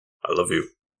I love you.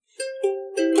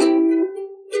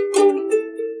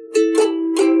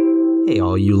 Hey,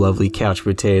 all you lovely couch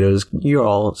potatoes. You're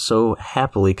all so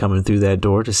happily coming through that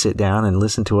door to sit down and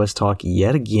listen to us talk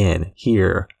yet again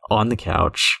here on the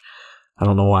couch. I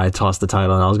don't know why I tossed the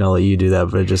title and I was going to let you do that,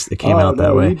 but it came out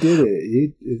that way. You did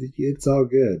it. It's all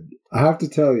good. I have to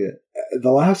tell you,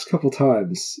 the last couple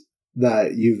times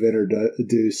that you've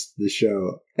introduced the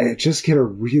show, I just get a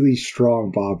really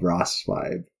strong Bob Ross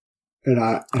vibe. And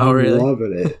I'm really?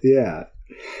 loving it. Yeah.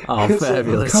 Oh, it's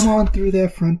fabulous. Like, come on through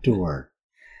that front door.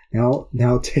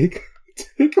 Now take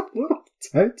a little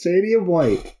titanium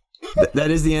white.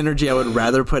 That is the energy I would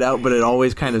rather put out, but it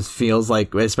always kind of feels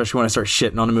like, especially when I start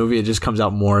shitting on a movie, it just comes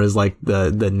out more as like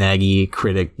the naggy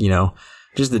critic,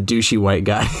 just the douchey white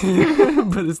guy.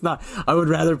 But it's not. I would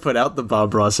rather put out the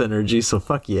Bob Ross energy, so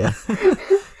fuck yeah.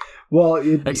 Well,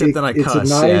 except then I cuss,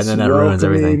 it's a nice, and then that ruins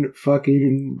everything.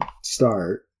 Fucking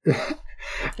start.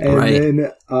 And right.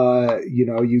 then,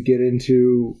 you get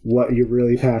into what you're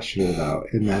really passionate about,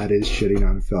 and that is shitting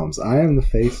on films. I am the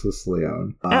Faceless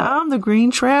Leon. I'm the Green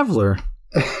Traveler.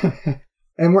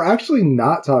 And we're actually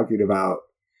not talking about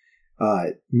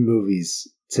movies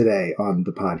today on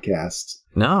the podcast.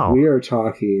 No. We are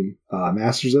talking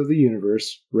Masters of the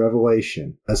Universe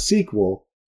Revelation, a sequel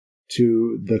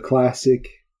to the classic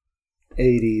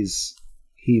 80s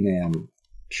He-Man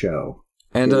show.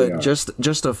 And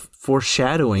just a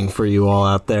foreshadowing for you all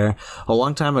out there. A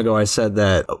long time ago, I said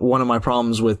that one of my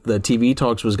problems with the TV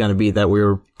talks was going to be that we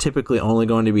were typically only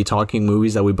going to be talking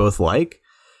movies that we both like,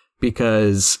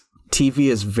 because TV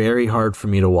is very hard for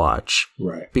me to watch.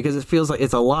 Right. Because it feels like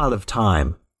it's a lot of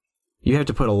time. You have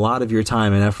to put a lot of your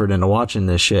time and effort into watching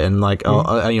this shit. And like,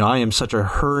 I am such a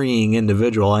hurrying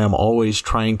individual. I am always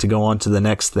trying to go on to the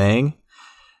next thing,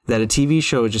 that a TV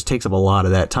show just takes up a lot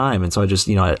of that time. And so I just,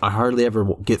 I hardly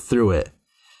ever get through it.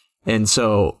 And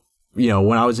so,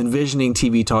 when I was envisioning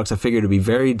TV talks, I figured it'd be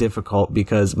very difficult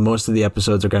because most of the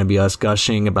episodes are going to be us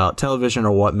gushing about television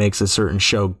or what makes a certain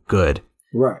show good.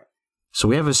 Right. So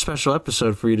we have a special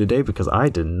episode for you today because I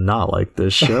did not like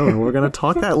this show, and we're going to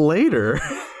talk that later.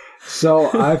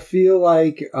 So I feel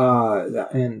like,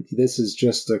 and this is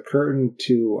just a curtain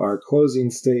to our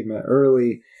closing statement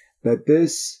early, that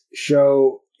this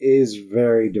show is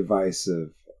very divisive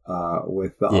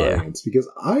with the audience, because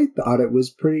I thought it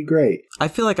was pretty great. I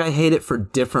feel like I hate it for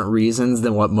different reasons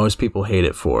than what most people hate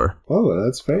it for. Oh,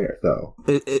 that's fair, though.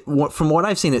 From what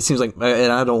I've seen, it seems like,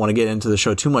 and I don't want to get into the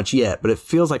show too much yet, but it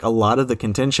feels like a lot of the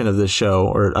contention of this show,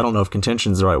 or I don't know if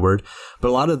contention is the right word, but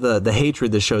a lot of the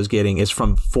hatred this show's getting is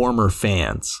from former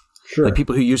fans. Sure. Like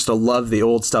people who used to love the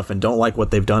old stuff and don't like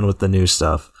what they've done with the new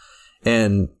stuff.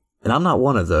 And I'm not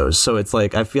one of those. So it's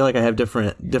like, I feel like I have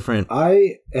different.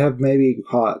 I have maybe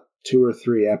caught 2 or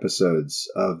 3 episodes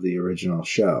of the original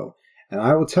show, and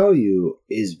I will tell you,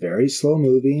 is very slow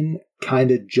moving,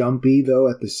 kind of jumpy though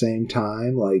at the same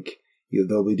time. Like,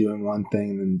 they'll be doing one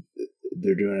thing and then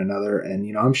they're doing another.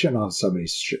 And, I'm shitting on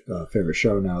somebody's favorite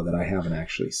show now that I haven't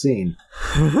actually seen.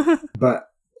 But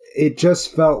it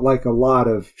just felt like a lot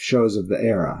of shows of the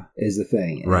era is the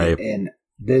thing. Right. And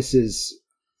this is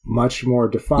much more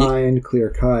defined, clear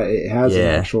cut. It has an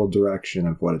actual direction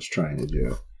of what it's trying to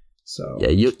do. So yeah,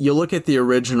 you look at the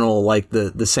original like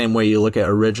the same way you look at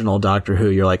original Doctor Who.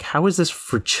 You're like, how is this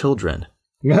for children?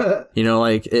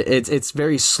 Like it's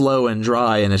very slow and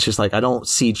dry, and it's just like I don't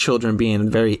see children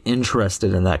being very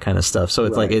interested in that kind of stuff. So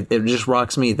it's like it just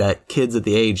rocks me that kids at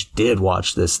the age did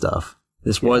watch this stuff.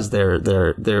 This was their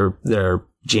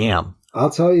jam. I'll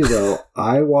tell you though,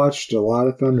 I watched a lot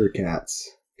of Thundercats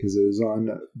because it was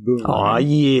on Boomerang. Oh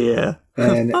yeah,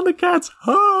 and Thundercats!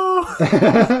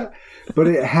 Oh. But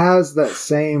it has that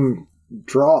same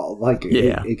drawl. Like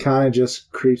it kind of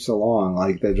just creeps along.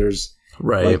 Like that, there's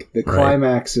like the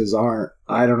climaxes aren't.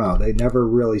 I don't know. They never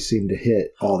really seem to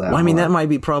hit all that. Well, I mean, hard. that might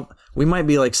be we might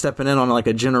be like stepping in on like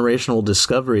a generational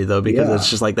discovery though, because it's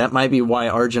just like that might be why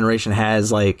our generation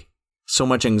has like so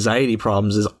much anxiety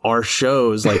problems. Is our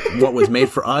shows like what was made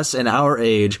for us and our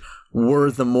age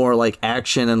were the more like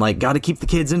action and like got to keep the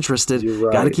kids interested,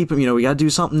 got to keep them, we got to do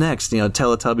something next,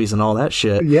 Teletubbies and all that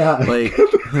shit. Yeah, like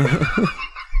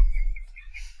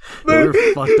we were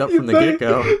fucked up from the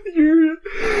get-go.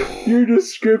 Your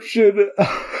description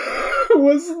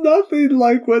was nothing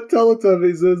like what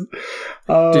Teletubbies is.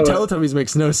 Dude, Teletubbies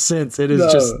makes no sense. It is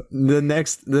just the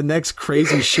next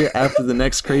crazy shit after the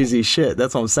next crazy shit.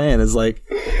 That's what I'm saying. Is like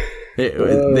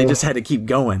they just had to keep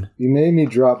going. You made me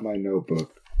drop my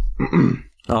notebook.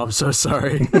 Oh, I'm so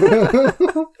sorry.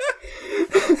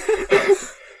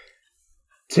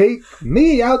 Take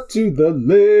me out to the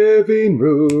living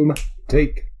room.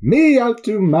 Take me out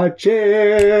to my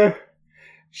chair.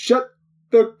 Shut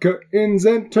the curtains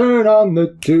and turn on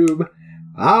the tube.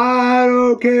 I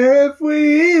don't care if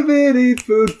we even eat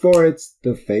food, for it's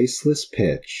the Faceless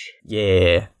Pitch.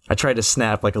 Yeah. I tried to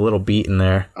snap like a little beat in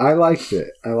there. I liked it.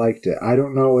 I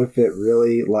don't know if it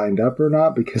really lined up or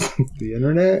not because of the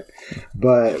internet,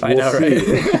 but we'll see.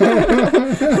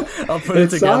 Right? I'll put it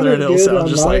together and it'll sound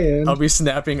just like end. I'll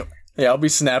be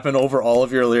snapping over all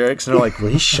of your lyrics and they're like,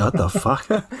 will you shut the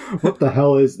fuck up? What the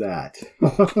hell is that?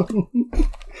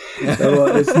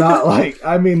 It's not like,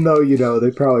 I mean, though, you know,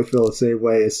 they probably feel the same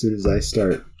way as soon as I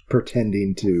start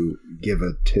pretending to give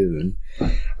a tune.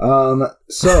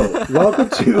 So welcome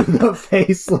to the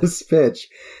Faceless Pitch.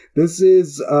 This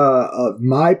is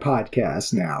my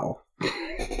podcast now.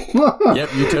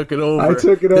 Yep, you took it over. I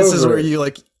took it over. This is where you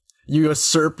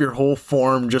usurp your whole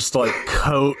form just to like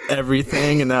coat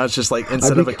everything, and now it's just like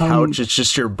instead of a couch, it's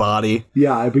just your body.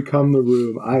 Yeah, I become the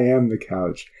room. I am the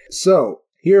couch. So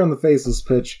here on the Faceless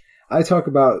Pitch, I talk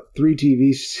about 3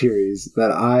 TV series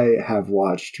that I have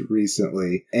watched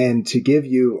recently. And to give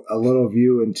you a little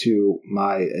view into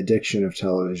my addiction of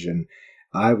television,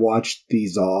 I watched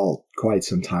these all quite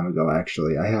some time ago,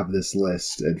 actually. I have this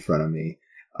list in front of me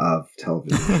of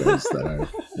television shows that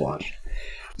I've watched.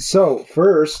 So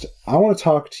first, I want to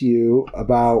talk to you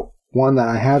about one that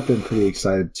I have been pretty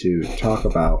excited to talk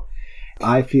about.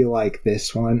 I feel like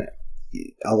this one,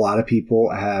 a lot of people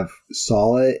have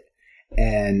saw it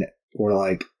and were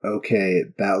like, okay,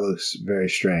 that looks very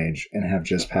strange, and have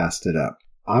just passed it up.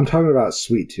 I'm talking about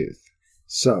Sweet Tooth.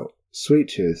 So, Sweet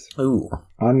Tooth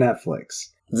on Netflix.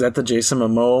 Is that the Jason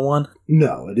Momoa one?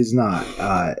 No, it is not.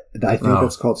 I think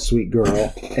that's called Sweet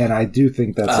Girl, and I do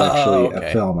think that's actually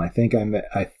a film. I think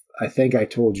I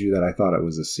told you that I thought it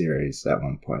was a series at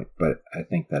one point, but I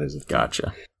think that is a film.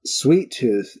 Gotcha. Sweet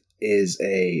Tooth is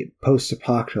a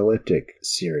post-apocalyptic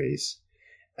series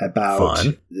about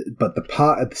fun. But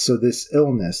so this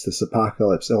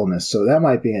apocalypse illness, so that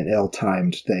might be an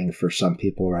ill-timed thing for some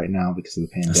people right now because of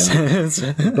the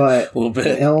pandemic. But a little bit.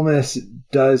 The illness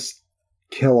does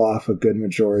kill off a good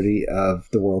majority of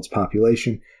the world's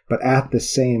population, but at the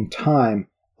same time,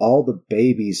 all the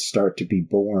babies start to be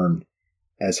born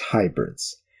as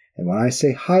hybrids. And when I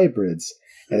say hybrids,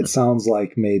 it sounds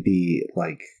like maybe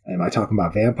am I talking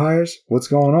about vampires? What's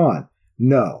going on?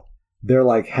 No. They're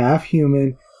like half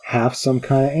human, half some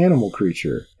kind of animal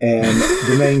creature. And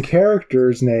the main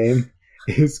character's name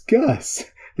is Gus.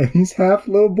 And he's half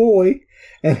little boy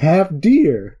and half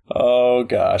deer. Oh,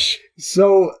 gosh.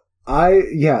 So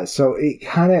it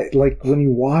kind of, like, when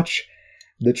you watch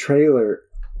the trailer,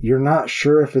 you're not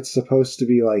sure if it's supposed to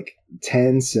be, like,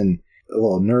 tense and a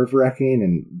little nerve-wracking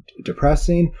and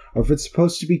depressing, or if it's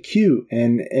supposed to be cute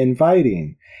and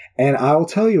inviting. And I'll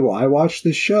tell you, I watched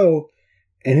the show,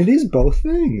 and it is both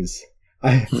things.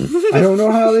 I don't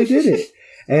know how they did it.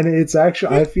 And it's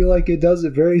actually, I feel like it does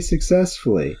it very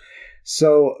successfully.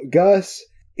 So Gus,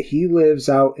 he lives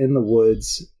out in the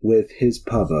woods with his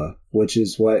Pubba, which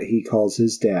is what he calls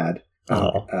his dad.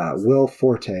 Will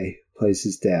Forte plays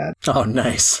his dad. Oh,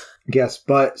 nice. Yes,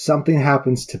 but something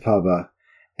happens to Pubba,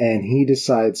 and he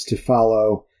decides to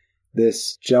follow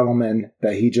this gentleman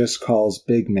that he just calls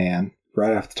Big Man.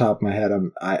 Right off the top of my head,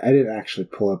 I didn't actually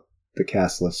pull up the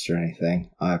cast list or anything.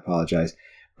 I apologize.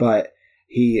 But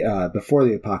he, before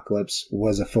the apocalypse,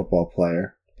 was a football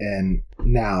player, and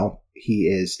now he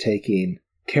is taking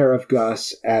care of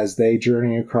Gus as they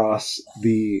journey across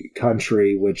the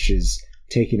country, which is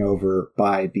taken over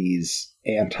by these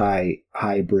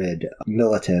anti-hybrid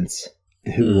militants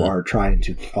who are trying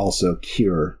to also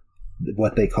cure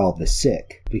what they call the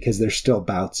sick, because there's still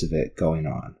bouts of it going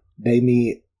on. They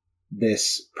meet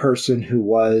this person who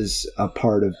was a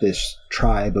part of this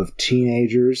tribe of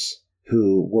teenagers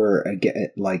who were,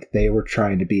 they were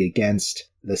trying to be against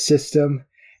the system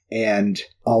and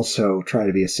also try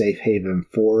to be a safe haven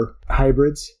for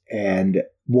hybrids. And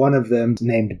one of them,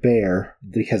 named Bear,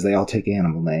 because they all take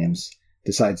animal names,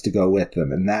 decides to go with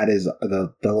them. And that is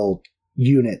the little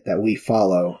unit that we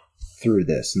follow through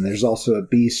this. And there's also a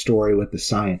B story with the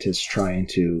scientist trying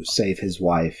to save his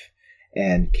wife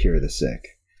and cure the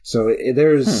sick. So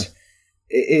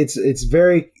it's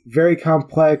very, very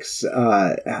complex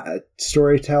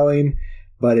storytelling,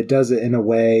 but it does it in a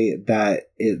way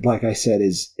that, like I said,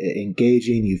 is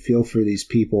engaging. You feel for these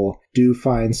people. Do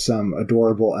find some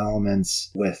adorable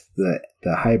elements with the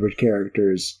hybrid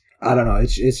characters. I don't know.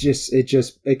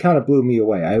 It kind of blew me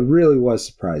away. I really was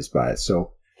surprised by it.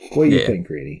 So, what do you think,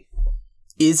 Greeny?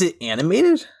 Is it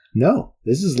animated? No,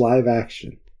 this is live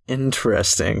action.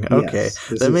 Interesting. Okay. Yes,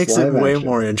 this that is makes it live way action.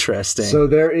 more interesting. So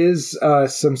there is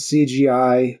some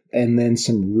CGI and then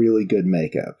some really good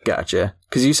makeup. Gotcha.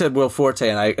 Because you said Will Forte,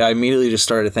 and I immediately just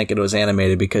started thinking it was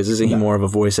animated, because isn't he more of a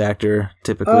voice actor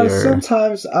typically? Or?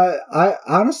 Sometimes I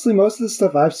honestly, most of the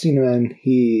stuff I've seen him in,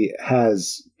 he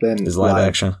has been Is live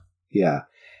action. Yeah.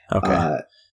 Okay.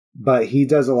 But he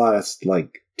does a lot of like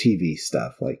TV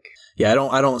stuff, like. Yeah,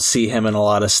 I don't see him in a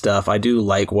lot of stuff. I do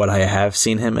like what I have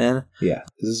seen him in. Yeah,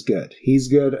 this is good. He's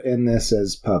good in this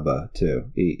as Pubba too.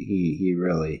 He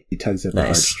really tugs at the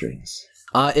heartstrings.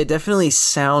 It definitely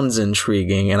sounds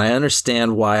intriguing, and I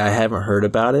understand why I haven't heard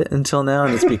about it until now,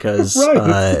 and it's because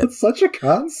it's such a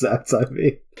concept. I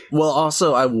mean, well,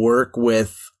 also I work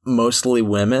with mostly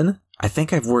women. I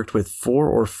think I've worked with 4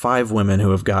 or 5 women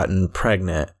who have gotten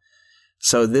pregnant.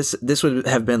 So this would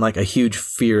have been like a huge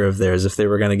fear of theirs if they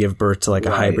were going to give birth to like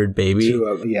a hybrid baby.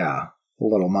 A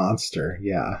little monster.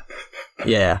 Yeah.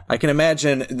 Yeah. I can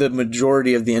imagine the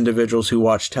majority of the individuals who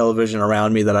watch television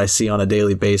around me that I see on a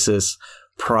daily basis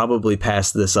probably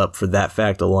passed this up for that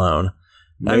fact alone.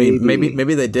 I mean,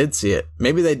 maybe they did see it.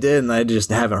 Maybe they did, and I just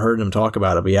haven't heard them talk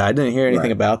about it. But yeah, I didn't hear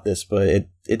anything about this, but it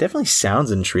definitely sounds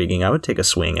intriguing. I would take a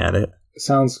swing at it.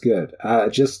 Sounds good.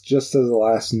 Just as a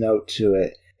last note to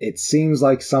it, it seems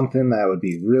like something that would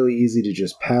be really easy to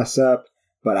just pass up,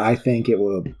 but I think it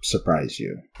will surprise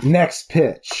you. Next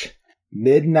pitch,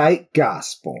 Midnight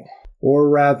Gospel, or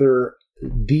rather,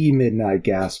 The Midnight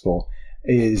Gospel,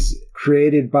 is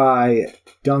created by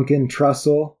Duncan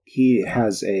Trussell. He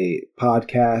has a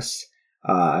podcast,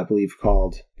 I believe,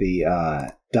 called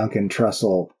the Duncan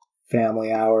Trussell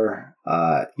Family Hour.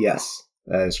 Yes,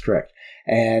 that is correct.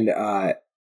 And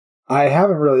I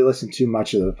haven't really listened to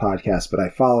much of the podcast, but I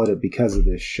followed it because of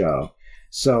this show.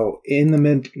 So in the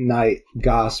Midnight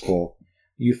Gospel,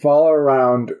 you follow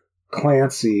around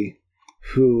Clancy,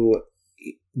 who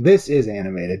this is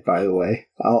animated, by the way.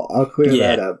 I'll clear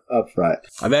that up front.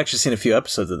 I've actually seen a few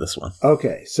episodes of this one.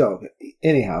 Okay, so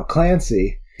anyhow,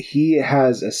 Clancy, he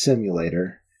has a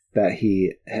simulator that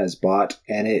he has bought,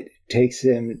 and it takes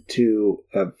him to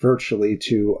virtually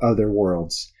to other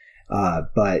worlds.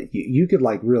 But you could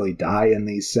like really die in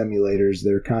these simulators.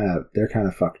 They're kind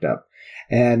of fucked up,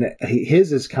 and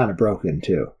his is kind of broken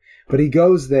too. But he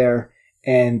goes there,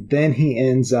 and then he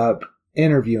ends up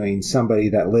interviewing somebody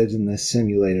that lives in this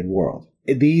simulated world.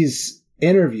 These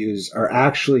interviews are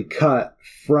actually cut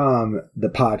from the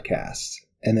podcast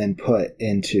and then put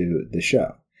into the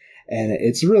show. And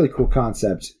it's a really cool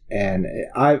concept. And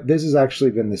this has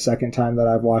actually been the second time that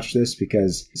I've watched this,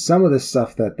 because some of the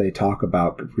stuff that they talk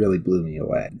about really blew me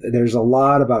away. There's a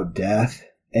lot about death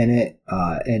in it.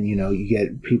 And, you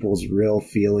get people's real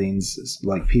feelings,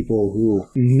 like people who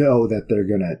know that they're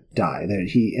going to die. That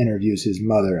he interviews his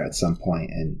mother at some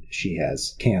point and she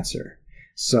has cancer.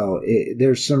 So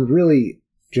there's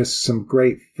just some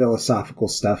great philosophical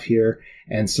stuff here,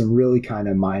 and some really kind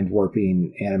of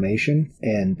mind-warping animation,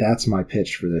 and that's my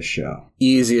pitch for this show.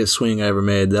 Easiest swing I ever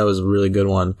made. That was a really good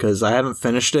one, because I haven't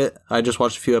finished it. I just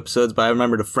watched a few episodes, but I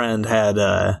remembered a friend had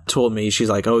told me, she's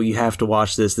like, oh, you have to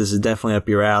watch this. This is definitely up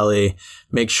your alley.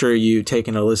 Make sure you take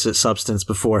an illicit substance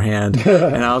beforehand.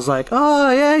 And I was like,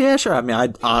 oh, yeah, sure. I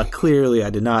mean, clearly I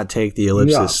did not take the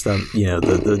illicit stuff,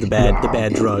 the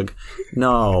bad drug.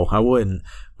 No, I wouldn't.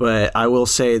 But I will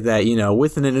say that,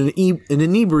 with an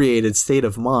inebriated state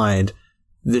of mind,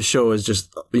 this show is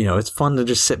just, it's fun to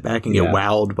just sit back and get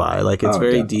wowed by. Like, it's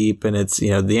very deep, and it's,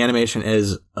 the animation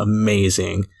is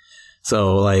amazing.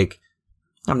 So, like,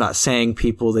 I'm not saying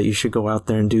people that you should go out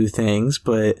there and do things,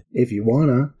 but if you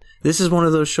wanna, this is one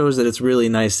of those shows that it's really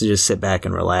nice to just sit back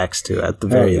and relax to, at the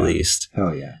very least.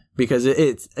 Hell yeah. Because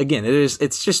it's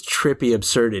just trippy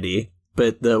absurdity.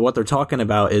 But what they're talking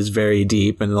about is very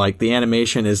deep, and like the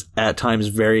animation is at times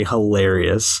very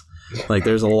hilarious. Like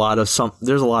there's a lot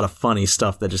of funny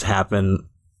stuff that just happen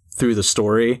through the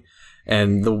story,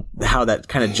 and how that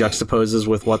kind of juxtaposes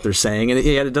with what they're saying. And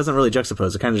it doesn't really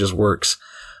juxtapose; it kind of just works.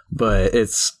 But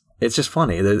it's just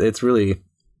funny.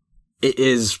 It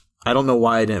is. I don't know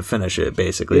why I didn't finish it.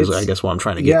 Basically, is I guess what I'm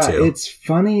trying to get to. Yeah, it's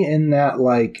funny in that,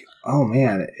 like, oh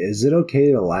man, is it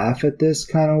okay to laugh at this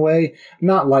kind of way?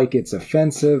 Not like it's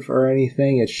offensive or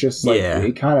anything. It's just like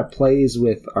it kind of plays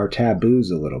with our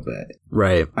taboos a little bit.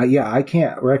 Right. I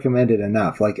can't recommend it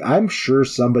enough. Like, I'm sure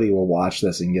somebody will watch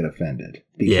this and get offended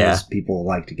because people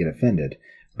like to get offended.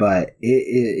 But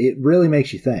it really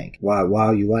makes you think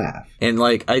while you laugh. And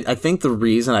like, I think the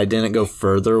reason I didn't go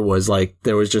further was like,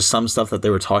 there was just some stuff that they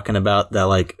were talking about that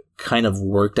like kind of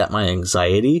worked at my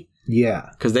anxiety. Yeah.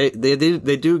 Because they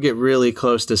do get really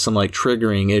close to some like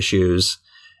triggering issues.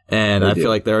 And I feel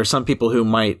like there are some people who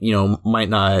might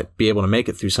not be able to make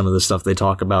it through some of the stuff they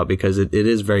talk about because it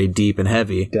is very deep and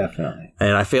heavy. Definitely.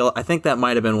 And I think that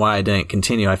might have been why I didn't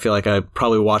continue. I feel like I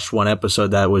probably watched one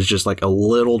episode that was just like a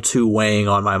little too weighing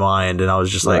on my mind. And I was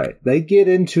just like, they get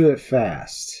into it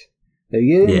fast.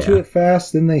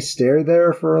 Then they stare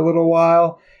there for a little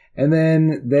while and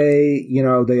then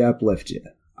they uplift you.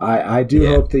 I do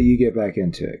hope that you get back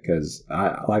into it because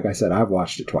like I said, I've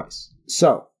watched it twice.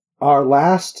 So, our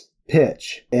last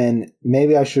pitch, and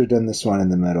maybe I should have done this one in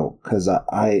the middle because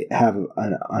I have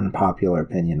an unpopular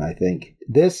opinion, I think.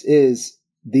 This is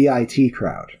the IT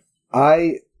Crowd.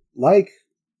 I like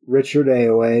Richard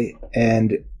Ayoade,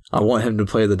 and I want him to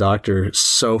play the Doctor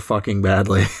so fucking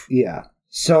badly. Yeah.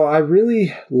 So I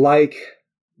really like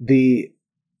the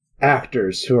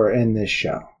actors who are in this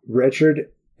show.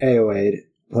 Richard Ayoade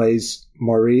plays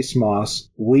Maurice Moss.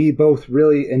 We both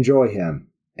really enjoy him.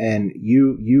 And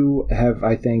you have,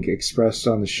 I think, expressed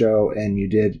on the show, and you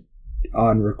did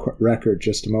on record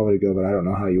just a moment ago, but I don't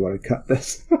know how you want to cut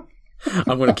this.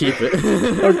 I'm going to keep it.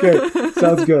 Okay,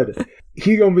 sounds good.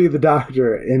 He going to be the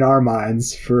Doctor in our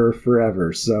minds for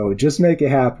forever, so just make it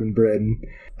happen, Britton.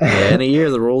 Yeah, in a year,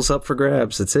 the role's up for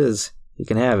grabs. It's his. He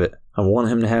can have it. I want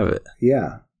him to have it.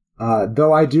 Yeah.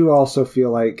 Though I do also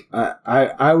feel like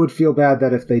I would feel bad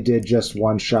that if they did just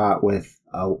one shot with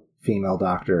a female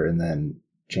Doctor and then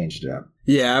changed it up.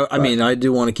 Yeah, I mean, I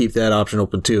do want to keep that option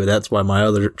open too. That's why my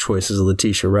other choice is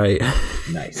Letitia Wright.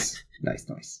 Nice.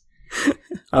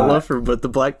 I love her, but the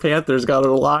Black Panther's got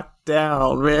her locked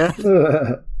down,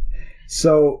 man.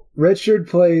 So Richard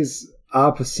plays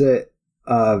opposite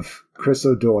of Chris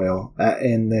O'Doyle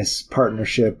in this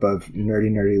partnership of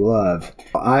nerdy love.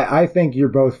 I think you're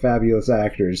both fabulous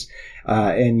actors,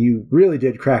 and you really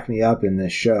did crack me up in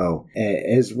this show,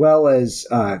 as well as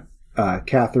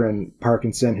Catherine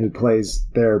Parkinson, who plays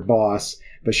their boss,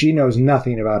 but she knows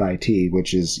nothing about IT,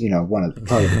 which is, part of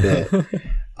the bit.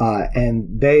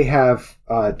 And they have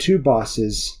two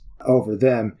bosses over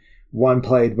them, one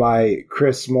played by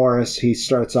Chris Morris. He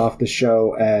starts off the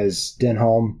show as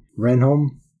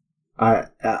Renholm.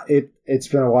 It's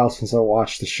been a while since I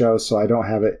watched the show, so I don't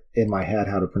have it in my head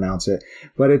how to pronounce it,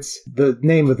 but it's the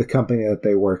name of the company that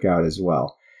they work out as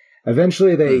well.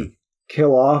 Eventually they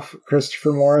kill off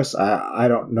Christopher Morris. I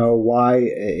don't know why,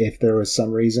 if there was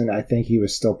some reason. I think he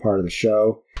was still part of the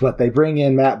show. But they bring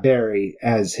in Matt Berry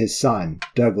as his son,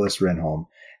 Douglas Renholm.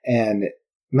 And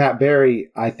Matt Berry,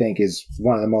 I think, is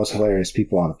one of the most hilarious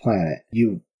people on the planet.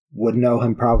 You would know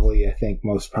him probably, I think,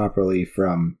 most properly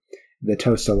from The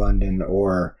Toast of London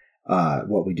or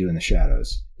What We Do in the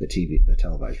Shadows, the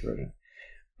televised version.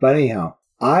 But anyhow,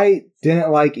 I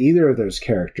didn't like either of those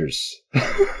characters.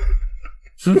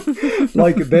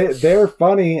 Like they're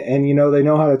funny and they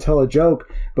know how to tell a joke,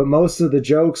 but most of the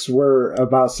jokes were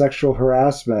about sexual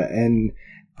harassment and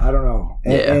I don't know.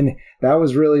 And that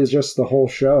was really just the whole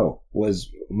show was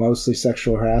mostly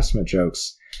sexual harassment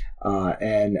jokes.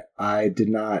 And I did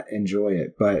not enjoy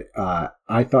it, but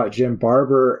I thought Jim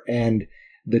Barber and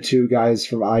the two guys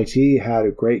from IT had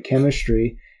a great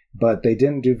chemistry, but they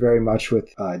didn't do very much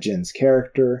with Jen's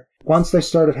character. Once they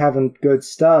started having good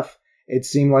stuff, it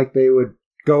seemed like they would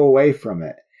go away from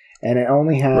it. And it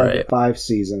only had 5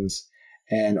 seasons,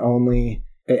 and only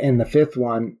in the 5th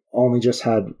one only just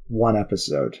had 1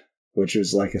 episode, which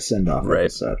was like a send-off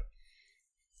episode.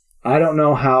 I don't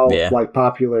know how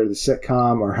popular the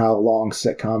sitcom or how long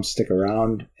sitcoms stick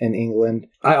around in England.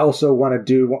 I also want to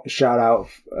do shout out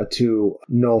to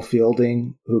Noel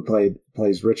Fielding, who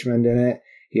plays Richmond in it.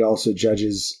 He also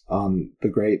judges on the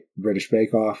Great British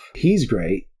Bake Off. He's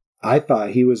great. I thought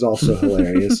he was also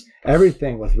hilarious.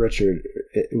 Everything with Richmond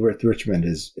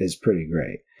is pretty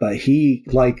great. But he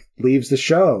leaves the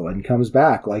show and comes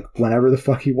back whenever the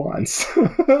fuck he wants.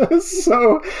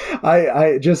 So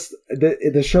I just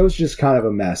the show's just kind of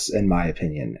a mess in my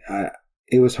opinion.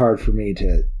 It was hard for me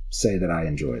to say that I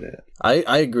enjoyed it.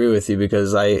 I agree with you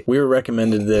because we were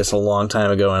recommended this a long time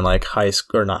ago in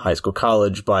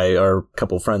college by a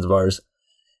couple of friends of ours,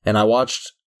 and I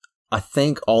watched I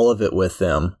think all of it with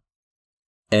them.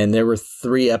 And there were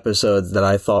 3 episodes that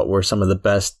I thought were some of the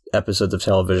best episodes of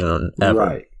television ever.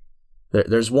 Right.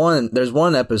 There's one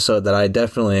episode that I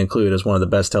definitely include as one of the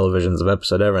best televisions of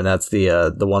episode ever, and that's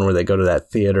the one where they go to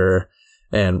that theater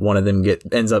and one of them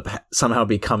ends up somehow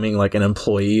becoming like an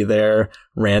employee there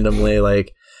randomly.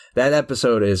 Like that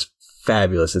episode is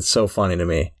fabulous. It's so funny to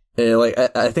me.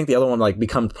 I think the other one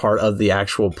becomes part of the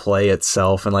actual play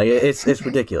itself, and it's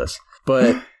ridiculous.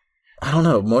 But I don't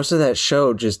know. Most of that show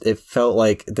it felt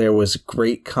like there was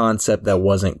great concept that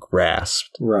wasn't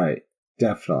grasped. Right.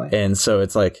 Definitely. And so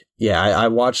it's like, yeah, I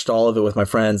watched all of it with my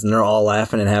friends, and they're all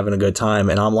laughing and having a good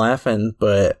time, and I'm laughing,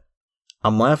 but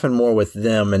I'm laughing more with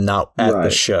them and not at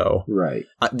the show. Right.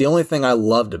 The only thing I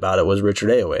loved about it was Richard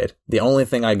Ayoade. The only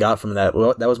thing I got from that,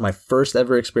 well, that was my first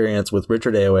ever experience with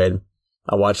Richard Ayoade.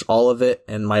 I watched all of it,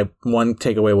 and my one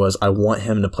takeaway was I want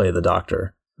him to play the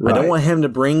Doctor. Right. I don't want him to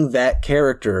bring that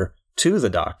character to the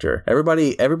Doctor.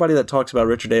 Everybody that talks about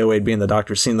Richard Ayoade being the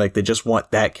Doctor seems like they just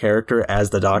want that character as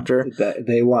the Doctor.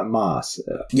 They want Moss.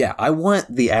 Yeah, I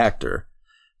want the actor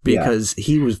because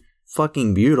he was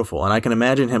fucking beautiful, and I can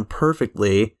imagine him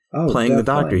perfectly playing the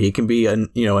Doctor. He can be a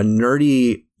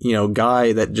nerdy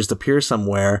guy that just appears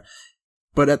somewhere,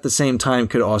 but at the same time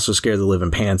could also scare the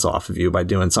living pants off of you by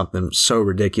doing something so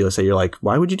ridiculous that you're like,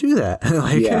 why would you do that?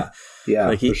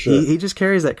 For sure. He just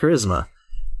carries that charisma.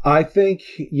 I think,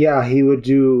 he would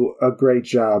do a great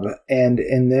job. And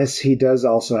in this, he does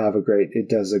also have a great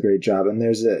job. And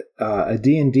there's a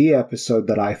D&D episode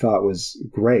that I thought was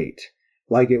great.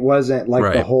 Like, it wasn't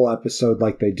like the whole episode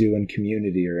like they do in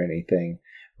Community or anything,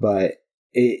 but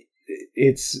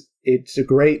it's a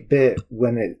great bit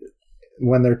when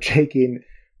they're taking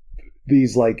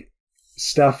these like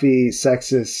stuffy,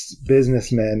 sexist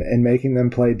businessmen and making them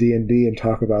play D&D and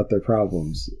talk about their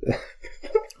problems.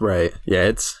 Right.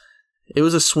 Yeah, it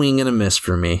was a swing and a miss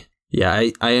for me. Yeah,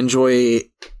 I enjoy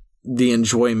the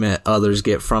enjoyment others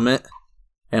get from it,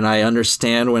 and I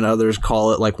understand when others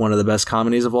call it like one of the best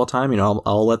comedies of all time.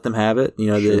 I'll let them have it.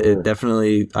 Sure. It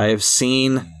definitely, I have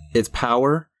seen its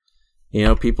power.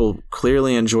 People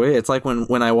clearly enjoy it. It's like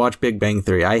when I watch Big Bang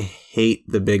Theory. I hate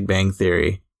the Big Bang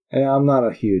Theory. Yeah, I'm not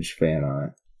a huge fan of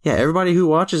it. Yeah, everybody who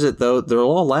watches it, though, they're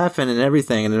all laughing and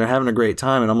everything, and they're having a great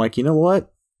time. And I'm like, you know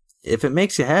what? If it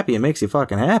makes you happy, it makes you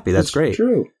fucking happy. That's great.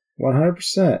 True.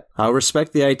 100%. I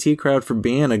respect the IT crowd for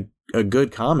being a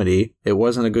good comedy. It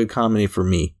wasn't a good comedy for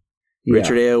me. Yeah.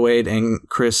 Richard Ayoade and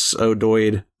Chris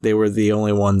O'Doyd, they were the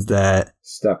only ones that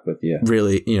stuck with you.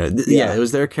 Really, it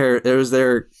was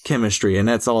their chemistry, and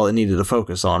that's all it needed to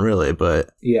focus on, really.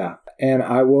 But yeah, and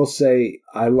I will say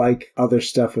I like other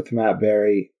stuff with Matt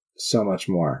Berry so much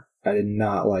more. I did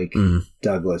not like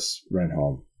Douglas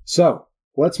Renholm. So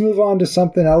let's move on to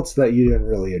something else that you didn't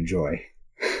really enjoy.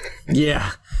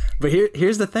 Yeah, but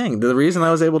here's the thing: the reason I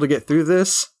was able to get through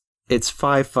this, it's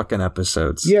 5 fucking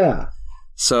episodes. Yeah.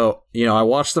 So, I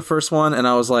watched the first one and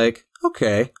I was like,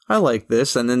 okay, I like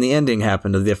this. And then the ending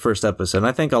happened of the first episode. And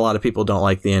I think a lot of people don't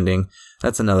like the ending.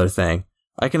 That's another thing.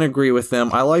 I can agree with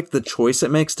them. I like the choice it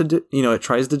makes to do, it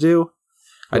tries to do.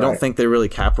 I don't think they really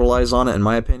capitalize on it, in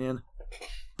my opinion.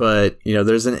 But,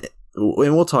 there's and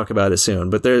we'll talk about it soon,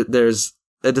 but there's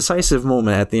a decisive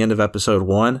moment at the end of episode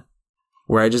 1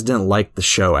 where I just didn't like the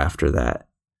show after that.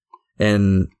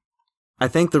 And I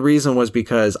think the reason was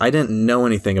because I didn't know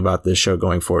anything about this show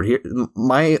going forward. Here,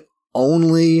 my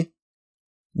only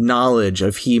knowledge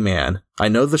of He-Man, I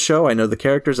know the show, I know the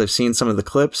characters, I've seen some of the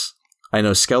clips, I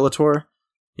know Skeletor.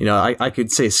 I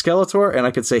could say Skeletor and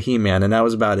I could say He-Man, and that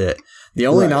was about it. The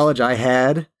only knowledge I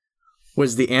had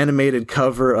was the animated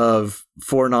cover of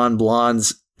Four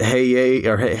Non-Blondes, Hey Yay,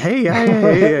 or Hey Hey Hey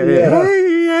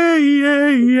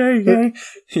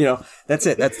that's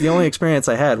it. That's the only experience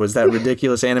I had, was that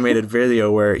ridiculous animated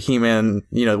video where He-Man,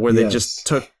 where they just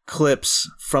took clips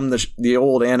from the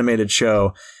old animated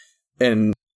show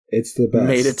and it's the best.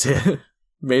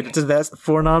 made it to that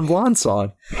Four Non-Blonde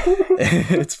song.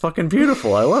 It's fucking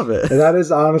beautiful. I love it. And that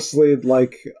is honestly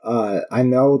like, I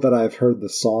know that I've heard the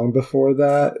song before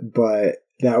that, but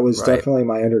that was definitely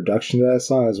my introduction to that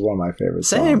song. It's one of my favorite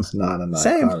songs. Not a Night,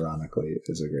 ironically,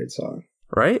 is a great song.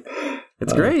 Right?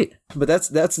 It's great. But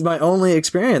that's my only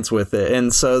experience with it.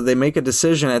 And so they make a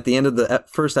decision at the end of the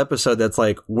first episode that's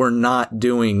like, we're not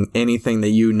doing anything that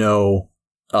you know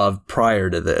of prior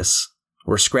to this.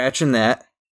 We're scratching that.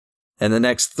 And the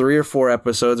next 3 or 4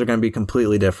 episodes are going to be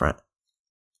completely different.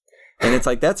 And it's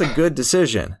like, that's a good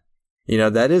decision.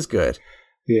 That is good.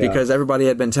 Yeah. Because everybody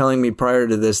had been telling me prior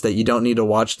to this that you don't need to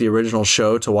watch the original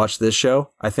show to watch this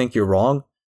show. I think you're wrong.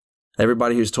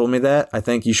 Everybody who's told me that, I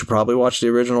think you should probably watch the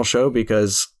original show,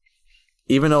 because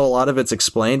even though a lot of it's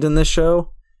explained in this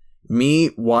show,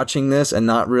 me watching this and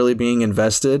not really being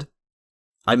invested,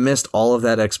 I missed all of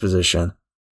that exposition.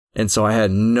 And so I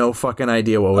had no fucking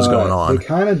idea what was going on. They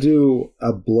kind of do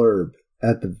a blurb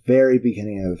at the very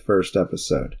beginning of the first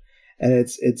episode. And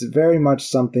it's very much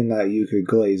something that you could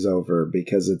glaze over,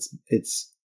 because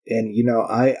it's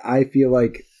I feel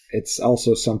like it's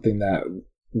also something that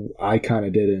I kind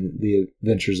of did in The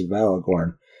Adventures of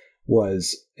Aragorn.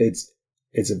 Was it's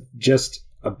just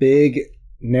a big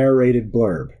narrated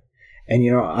blurb. And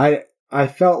I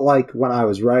felt like when I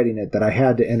was writing it that I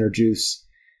had to introduce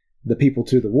the people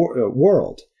to the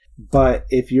world. But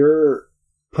if you're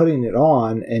putting it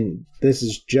on, and this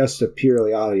is just a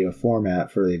purely audio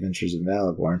format for the Adventures of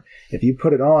Maleborn, if you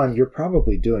put it on, you're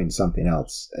probably doing something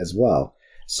else as well.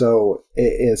 So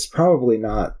it's probably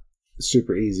not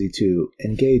super easy to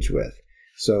engage with.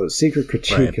 So Secret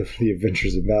Critique of the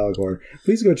Adventures of Maleborn,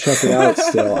 please go check it out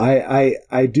still.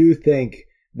 I do think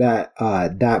that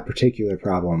that particular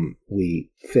problem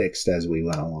we fixed as we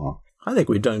went along. I think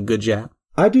we've done a good job.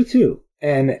 I do too.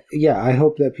 And yeah, I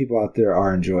hope that people out there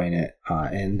are enjoying it,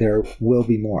 and there will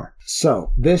be more.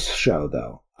 So this show,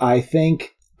 though, I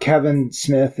think Kevin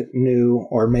Smith knew,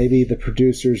 or maybe the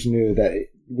producers knew, that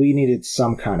we needed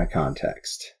some kind of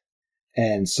context.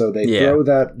 And so they throw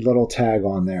that little tag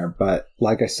on there. But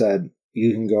like I said,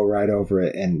 you can go right over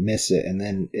it and miss it. And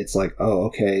then it's like, oh,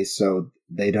 okay, so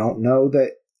they don't know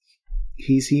that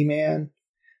he's He-Man?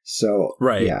 So,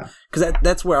 yeah. Because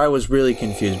that's where I was really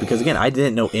confused. Because, again, I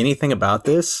didn't know anything about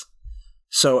this.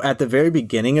 So, at the very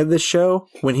beginning of this show,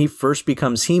 when he first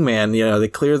becomes He-Man, they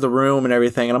clear the room and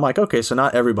everything. And I'm like, okay, so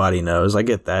not everybody knows. I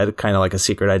get that. Kind of like a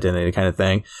secret identity kind of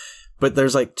thing. But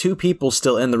there's like two people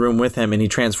still in the room with him, and he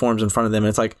transforms in front of them. And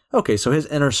it's like, okay, so his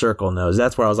inner circle knows.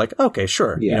 That's where I was like, okay,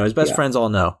 sure. His best friends all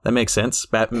know. That makes sense.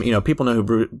 People know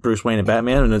who Bruce Wayne and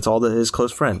Batman, and it's all his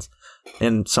close friends.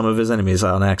 And some of his enemies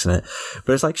on accident.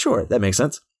 But it's like, sure, that makes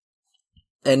sense.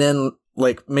 And then,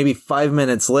 like, maybe 5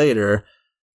 minutes later,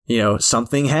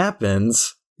 something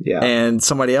happens. Yeah. And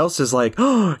somebody else is like,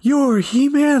 oh, you're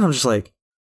He-Man. I'm just like,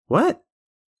 what?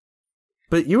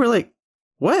 But you were like,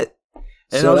 what?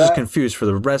 And I was just confused for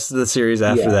the rest of the series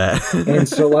after that. And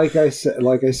so, like I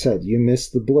said, you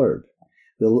missed the blurb.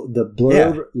 The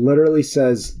blurb literally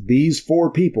says these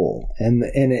 4 people, and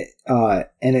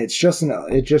it's just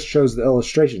it just shows the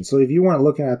illustration. So if you weren't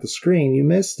looking at the screen, you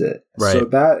missed it. Right. So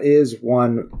that is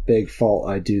one big fault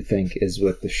I do think is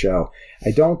with the show.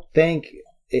 I don't think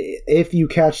if you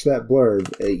catch that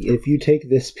blurb, if you take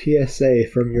this PSA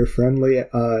from your friendly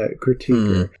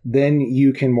critiquer, then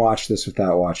you can watch this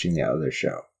without watching the other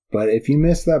show. But if you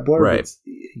miss that blurb,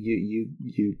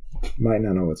 you might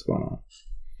not know what's going on.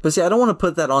 But see, I don't want to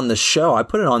put that on the show. I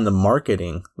put it on the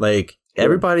marketing. Like,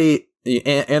 everybody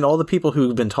and all the people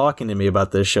who've been talking to me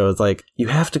about this show, it's like, you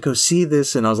have to go see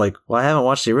this. And I was like, well, I haven't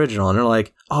watched the original. And they're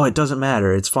like, oh, it doesn't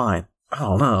matter. It's fine. I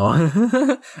don't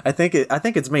know. I think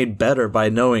it's made better by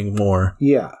knowing more.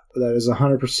 Yeah, that is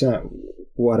 100%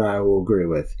 what I will agree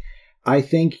with. I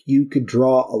think you could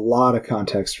draw a lot of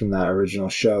context from that original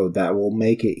show that will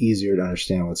make it easier to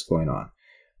understand what's going on.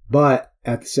 But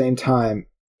at the same time,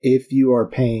 if you are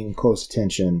paying close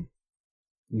attention,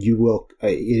 you will.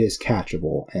 It is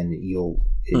catchable, and you'll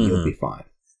be fine.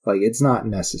 Like, it's not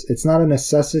a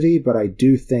necessity, but I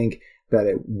do think that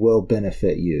it will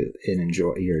benefit you in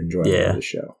your enjoyment of the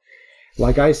show.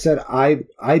 Like I said,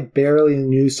 I barely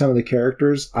knew some of the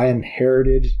characters. I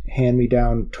inherited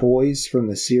hand-me-down toys from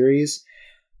the series.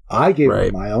 I gave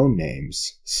them my own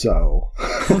names, so.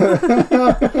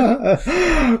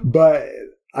 But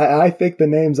I think the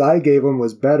names I gave them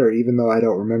was better, even though I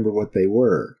don't remember what they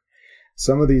were.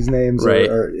 Some of these names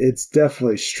are it's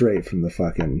definitely straight from the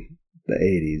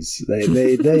 80s.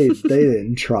 They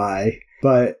didn't try,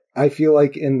 but I feel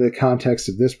like in the context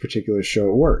of this particular show,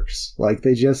 it works. Like,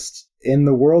 they just, in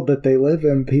the world that they live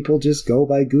in, people just go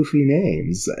by goofy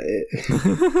names.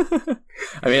 I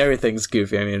mean, everything's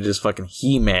goofy. I mean, just fucking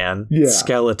He-Man,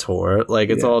 Skeletor. Like,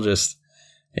 it's all just,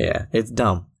 it's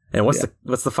dumb. And what's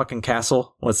the fucking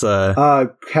castle? What's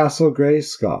Castle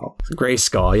Grayskull.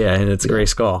 Grayskull, yeah, and it's a gray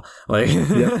skull. Like,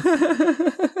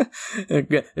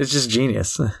 it's just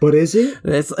genius. But is it?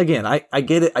 It's, again, I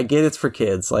get it. I get it's for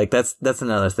kids. Like, that's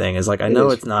another thing. Is like, I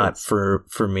know it's not for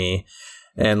me,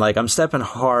 and like, I'm stepping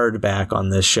hard back on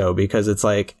this show because it's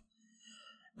like,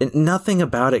 nothing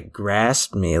about it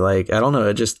grasped me. Like, I don't know.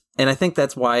 It just, and I think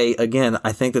that's why, again,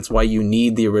 you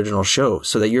need the original show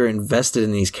so that you're invested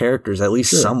in these characters, at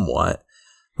least somewhat.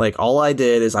 Like, all I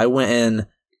did is I went in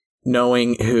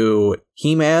knowing who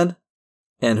He-Man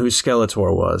and who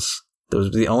Skeletor was.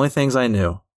 Those were the only things I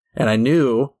knew. And I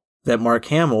knew that Mark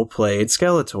Hamill played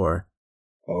Skeletor.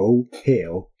 Oh,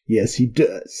 hell. Yes, he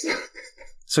does.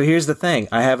 So here's the thing.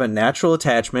 I have a natural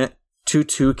attachment to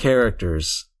 2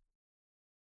 characters.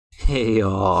 Hey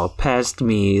y'all, Past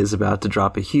Me is about to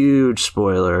drop a huge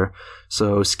spoiler,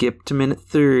 so skip to minute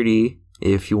 30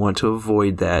 if you want to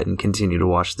avoid that and continue to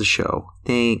watch the show.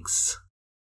 Thanks.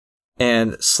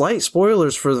 And slight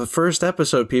spoilers for the first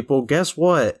episode, people. Guess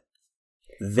what?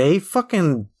 They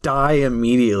fucking die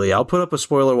immediately. I'll put up a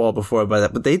spoiler wall before I buy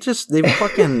that, but they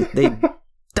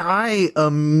die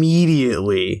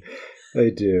immediately. They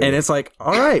do. And it's like,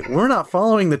 all right, we're not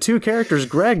following the two characters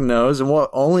Greg knows and what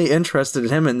only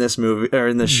interested him in this movie or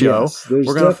in this show. Yes,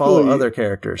 we're going to follow other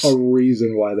characters. A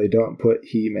reason why they don't put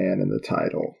He-Man in the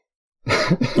title.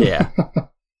 Yeah.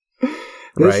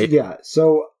 Right. Yeah.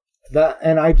 So that,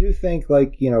 and I do think,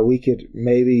 like, you know, we could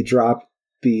maybe drop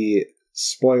the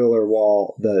spoiler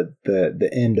wall, the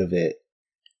end of it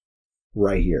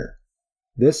right here.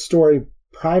 This story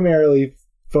primarily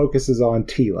focuses on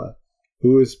Teela,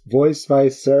 who is voiced by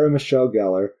Sarah Michelle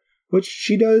Gellar, which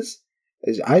she does.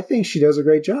 I think she does a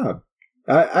great job.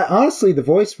 I honestly, the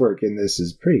voice work in this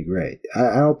is pretty great.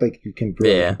 I don't think you can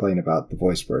really complain about the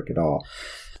voice work at all.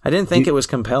 I didn't think it was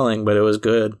compelling, but it was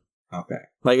good. Okay.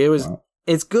 Like, it was,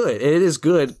 it's good. It is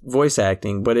good voice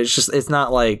acting, but it's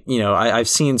not like, you know, I've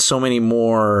seen so many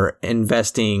more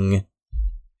investing,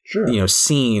 you know,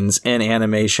 scenes in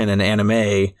animation and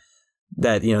anime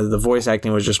that, you know, the voice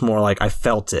acting was just more like, I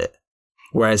felt it.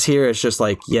 Whereas here it's just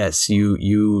like, yes,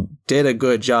 you did a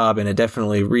good job and it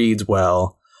definitely reads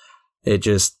well.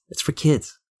 It's for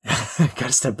kids.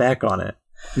 Gotta step back on it.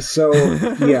 So,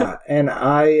 yeah. And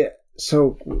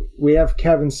so we have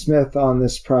Kevin Smith on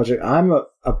this project. I'm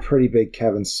a pretty big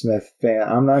Kevin Smith fan.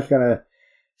 I'm not going to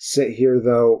sit here,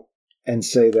 though, and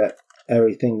say that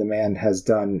everything the man has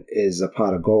done is a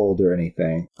pot of gold or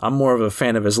anything. I'm more of a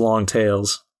fan of his long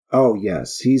tails. Oh,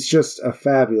 yes. He's just a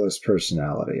fabulous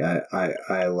personality.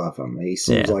 I love him. He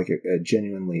seems like a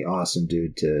genuinely awesome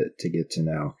dude to get to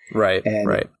know. Right,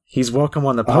 right. He's welcome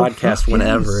on the podcast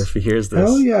whenever if he hears this.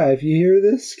 Oh, yeah. If you hear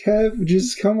this, Kev,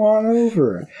 just come on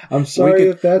over. I'm sorry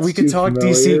if that's we could talk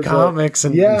DC Comics.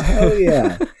 And yeah, hell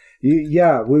yeah.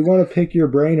 Yeah, we want to pick your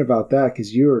brain about that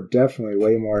because you are definitely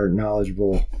way more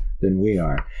knowledgeable than we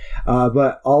are.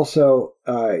 But also,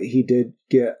 he did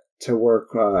get to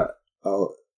work...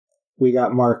 we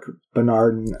got Mark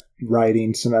Bernardin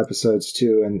writing some episodes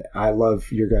too, and I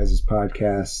love your guys'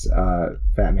 podcast,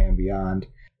 Fat Man Beyond.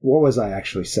 What was I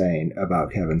actually saying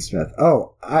about Kevin Smith?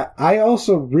 Oh, I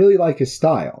also really like his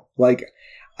style.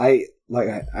 I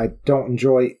don't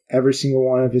enjoy every single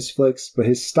one of his flicks, but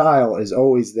his style is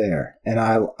always there, and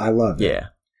I love it. Yeah.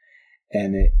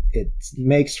 And it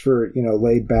makes for, you know,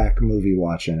 laid back movie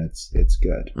watching. It's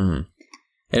good. Mm-hmm.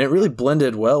 And it really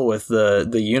blended well with the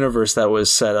universe that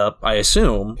was set up, I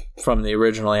assume, from the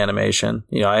original animation.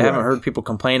 You know, I haven't heard people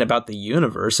complain about the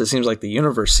universe. It seems like the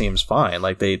universe seems fine.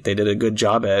 Like they did a good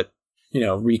job at, you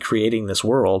know, recreating this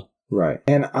world. Right.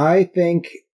 And I think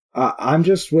I'm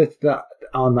just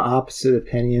on the opposite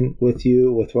opinion with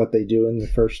you with what they do in the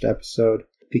first episode,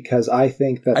 because I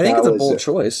think it's a bold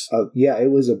choice. Yeah, it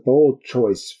was a bold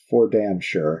choice for damn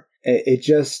sure. It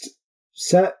just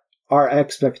set our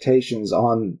expectations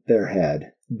on their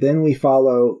head. Then we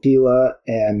follow Teela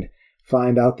and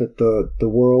find out that the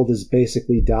world is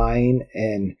basically dying,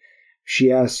 and she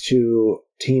has to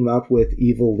team up with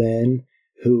Evil Lyn,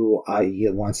 who I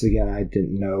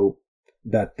didn't know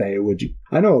that they would.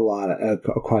 I know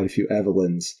quite a few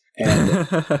Evelyns,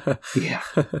 and yeah,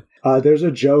 there's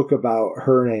a joke about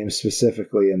her name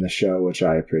specifically in the show, which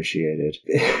I appreciated.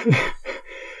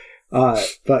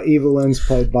 But Evil Lyn's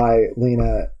played by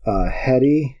Lena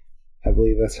Headey. I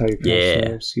believe that's how you pronounce her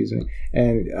name. Excuse me.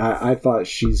 And I thought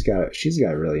she's got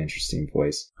a really interesting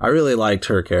voice. I really liked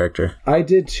her character. I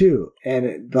did too.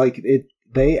 And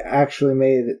they actually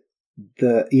made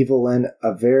the Evil Lyn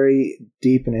a very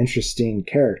deep and interesting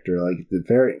character. Like,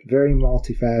 very, very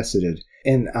multifaceted.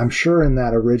 And I'm sure in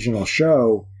that original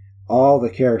show, all the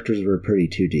characters were pretty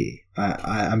 2D.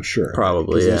 I'm sure.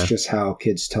 Probably, yeah. It's just how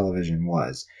kids' television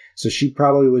was. So she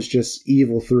probably was just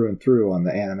evil through and through on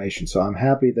the animation. So I'm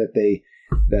happy that they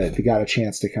got a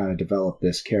chance to kind of develop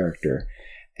this character.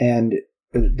 And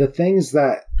the things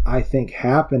that I think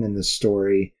happen in the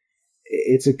story,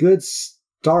 it's a good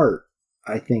start,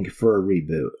 I think, for a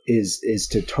reboot, is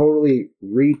to totally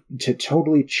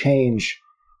change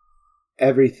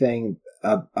everything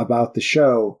about the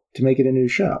show to make it a new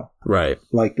show. Right.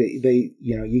 Like they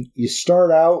you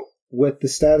start out with the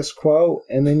status quo,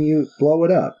 and then you blow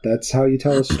it up. That's how you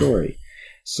tell a story.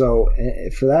 So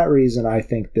for that reason, I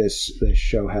think this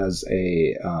show has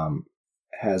a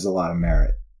lot of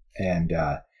merit, and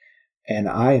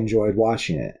I enjoyed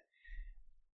watching it.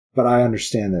 But I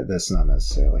understand that that's not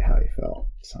necessarily how you felt.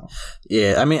 So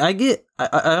yeah, I mean,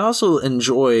 I also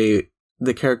enjoy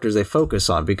the characters they focus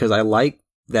on because I like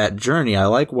that journey. I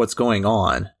like what's going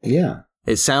on. Yeah,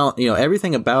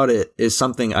 everything about it is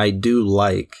something I do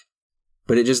like.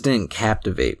 But it just didn't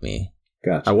captivate me.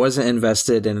 Gotcha. I wasn't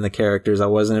invested in the characters. I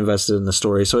wasn't invested in the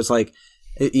story. So it's like,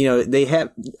 they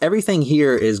have everything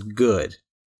here is good.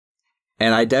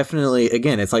 And I definitely,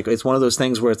 again, it's like, it's one of those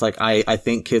things where it's like, I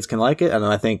think kids can like it, and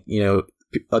I think, you know,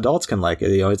 adults can like it.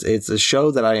 You know, it's a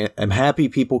show that I am happy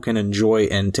people can enjoy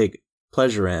and take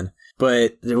pleasure in.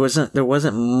 But there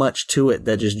wasn't much to it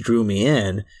that just drew me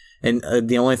in. And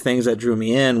the only things that drew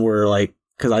me in were like,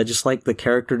 because I just like the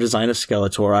character design of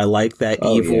Skeletor. I like that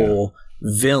evil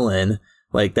villain,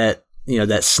 like that, you know,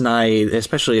 that snide,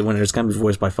 especially when it's going to be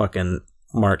voiced by fucking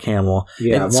Mark Hamill.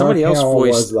 Yeah, and somebody else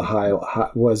voiced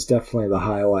was definitely the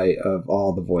highlight of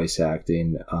all the voice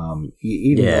acting.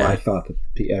 Even though I thought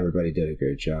that everybody did a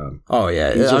great job. Oh yeah,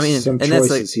 I mean, some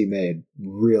choices he made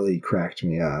really cracked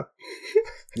me up.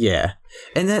 Yeah,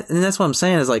 and that's what I'm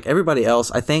saying is like everybody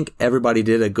else. I think everybody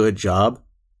did a good job,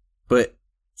 but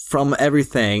from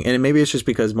everything, and maybe it's just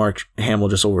because Mark Hamill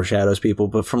just overshadows people,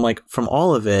 but from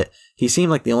all of it, he seemed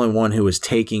like the only one who was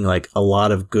taking like a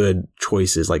lot of good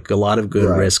choices, like a lot of good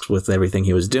risks with everything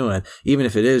he was doing, even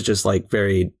if it is just like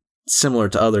very similar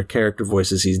to other character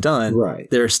voices he's done. Right.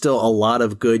 There are still a lot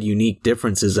of good, unique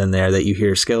differences in there that you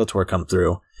hear Skeletor come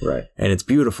through. Right. And it's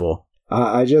beautiful.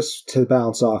 I just, to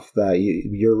bounce off that,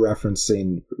 you're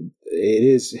referencing,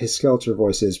 his Skeletor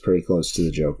voice is pretty close to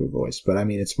the Joker voice, but I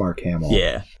mean, it's Mark Hamill.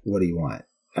 Yeah. What do you want?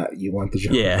 You want the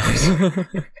Joker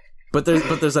voice. But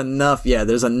there's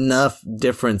enough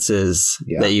differences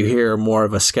that you hear more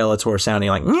of a Skeletor sounding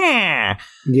like, yeah.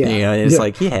 You know, it's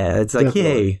like, it's like,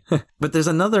 definitely. Yay. But there's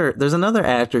another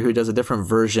actor who does a different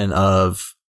version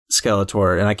of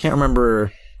Skeletor, and I can't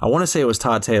remember, I want to say it was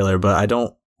Todd Taylor, but I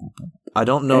don't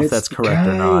know if that's correct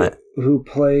or not. Who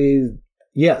plays?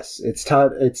 Yes, it's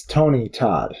Tony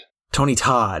Todd. Tony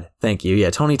Todd, thank you. Yeah,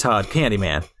 Tony Todd,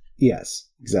 Candyman. Yes,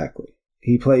 exactly.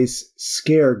 He plays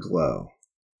Scareglow.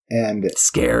 And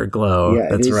Scareglow,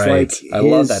 that's right. Like I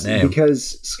love that name.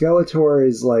 Because Skeletor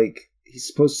is like, he's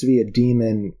supposed to be a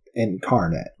demon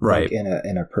incarnate. Right. Like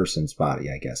in a person's body,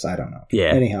 I guess. I don't know.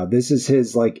 Yeah. Anyhow, this is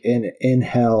his like in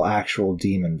hell actual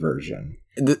demon version.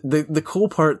 The cool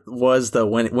part was though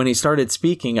when he started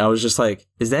speaking, I was just like,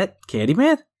 is that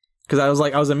Candyman? Because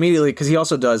I was immediately, because he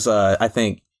also does I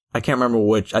can't remember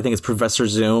which, I think it's Professor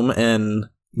Zoom in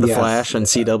The Flash and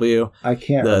CW. I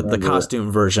can't remember. The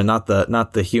costume version, not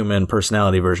the human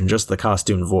personality version, just the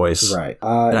costume voice. Right.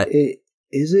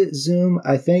 Is it Zoom?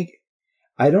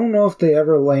 I don't know if they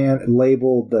ever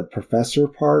labeled the professor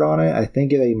part on it. I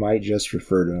think they might just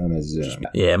refer to him as Zoom.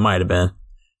 Yeah, it might have been.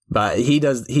 But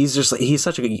he's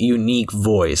such a unique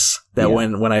voice that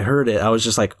when I heard it, I was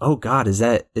just like, oh God, is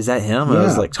that him? Yeah, I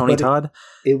was like, Tony Todd?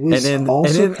 It was at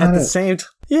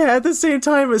the same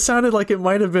time, it sounded like it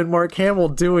might have been Mark Hamill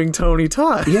doing Tony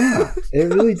Todd. Yeah,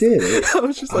 it really did. I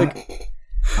was just like,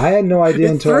 I had no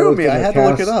idea until I looked at the had to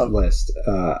look it up. List.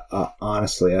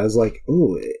 Honestly, I was like,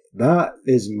 ooh, that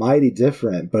is mighty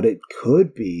different, but it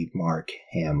could be Mark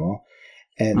Hamill.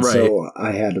 And so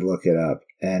I had to look it up.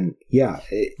 And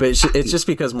but it's just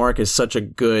because Mark is such a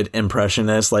good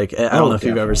impressionist. Like, I don't know if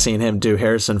you've ever seen him do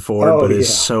Harrison Ford, but it's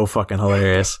so fucking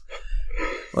hilarious.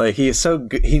 Like, he is so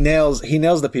good. He nails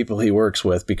the people he works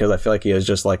with, because I feel like he is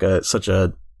just like such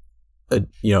a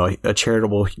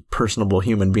charitable, personable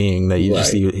human being that you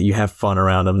just you have fun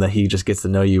around him, that he just gets to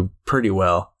know you pretty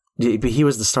well. But he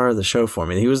was the star of the show for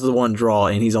me. He was the one draw,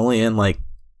 and he's only in like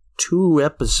 2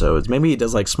 episodes. Maybe he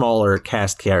does like smaller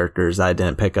cast characters that I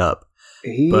didn't pick up.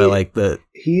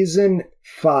 He's in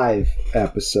 5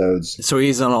 episodes. So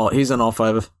he's in all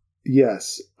 5.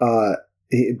 Yes,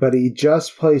 but he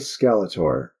just plays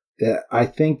Skeletor. I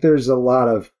think there's a lot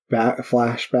of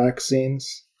flashback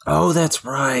scenes. Oh, that's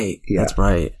right. Yeah. That's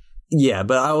right. Yeah,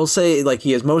 but I will say, like,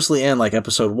 he is mostly in like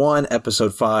episode 1,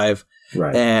 episode 5,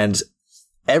 right? And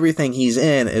everything he's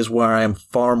in is where I'm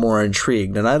far more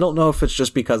intrigued. And I don't know if it's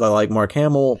just because I like Mark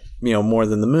Hamill, more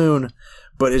than the moon,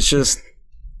 but it's just,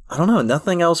 I don't know,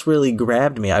 nothing else really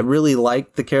grabbed me. I really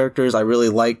liked the characters. I really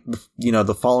liked,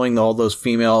 the following all those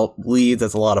female leads.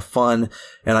 That's a lot of fun.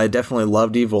 And I definitely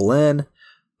loved Evil Lynn,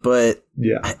 but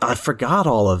I forgot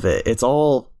all of it. It's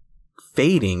all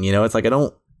fading, it's like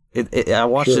I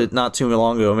watched it not too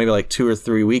long ago, maybe like 2 or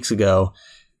 3 weeks ago.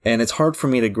 And it's hard for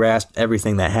me to grasp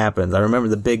everything that happens. I remember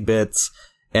the big bits,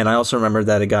 and I also remember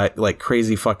that it got like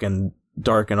crazy fucking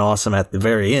dark and awesome at the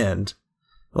very end.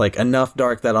 Like enough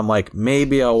dark that I'm like,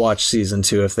 maybe I'll watch season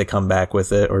 2 if they come back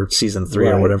with it, or season 3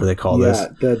 or whatever they call this.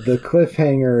 Yeah, the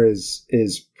cliffhanger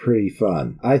is pretty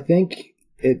fun. I think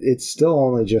it's still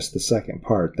only just the second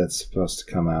part that's supposed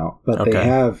to come out, but they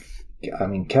have. I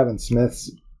mean, Kevin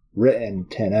Smith's written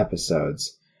 10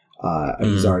 episodes.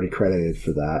 He's already credited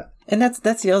for that. And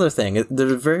that's the other thing.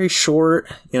 They're very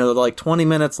short. They're like 20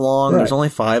 minutes long. Right. There's only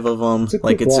 5 of them.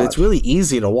 It's it's really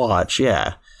easy to watch.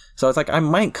 Yeah. So it's like, I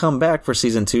might come back for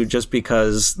season 2 just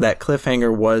because that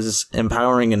cliffhanger was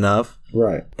empowering enough.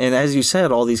 Right. And as you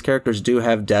said, all these characters do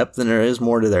have depth and there is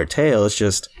more to their tale. It's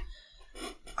just,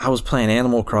 I was playing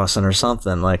Animal Crossing or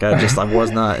something. Like, I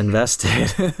was not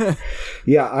invested.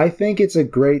 Yeah, I think it's a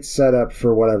great setup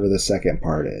for whatever the second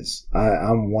part is.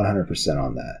 I'm 100%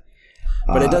 on that.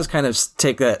 But it does kind of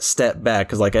take that step back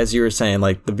because, like, as you were saying,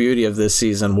 like, the beauty of this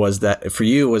season was that, for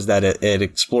you, was that it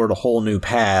explored a whole new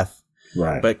path.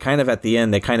 Right. But kind of at the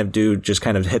end, they kind of do just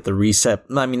kind of hit the reset.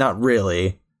 I mean, not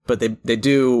really, but they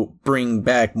do bring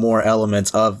back more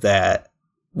elements of that,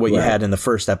 what you had in the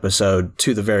first episode,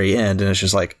 to the very end. And it's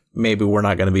just like, maybe we're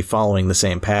not going to be following the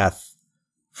same path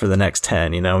for the next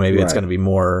 10, you know? Maybe it's going to be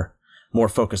more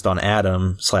focused on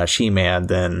Adam / He-Man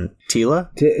than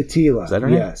Teela? Teela, is that her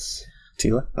name? Yes.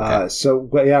 Teela? Okay. So,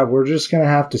 yeah, we're just going to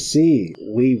have to see.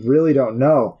 We really don't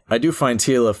know. I do find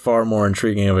Teela far more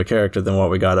intriguing of a character than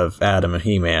what we got of Adam and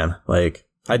He-Man. Like,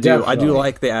 I do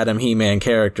like the Adam He-Man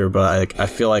character, but I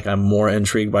feel like I'm more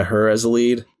intrigued by her as a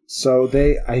lead. So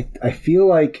I feel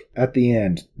like at the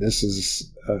end, this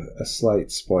is a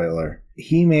slight spoiler,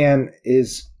 He-Man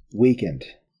is weakened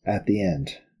at the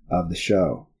end of the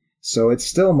show. So it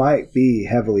still might be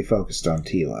heavily focused on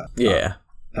Teela. Yeah.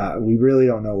 We really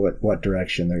don't know what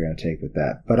direction they're going to take with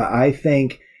that. But I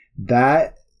think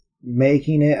that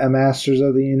making it a Masters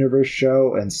of the Universe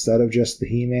show instead of just the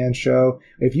He-Man show,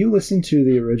 if you listen to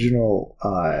the original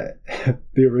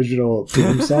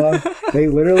theme song, they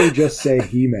literally just say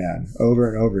He-Man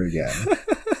over and over again.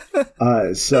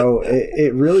 So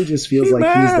it really just feels He-Man.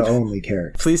 like he's the only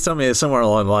character. Please tell me somewhere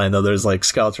along the line, though, there's like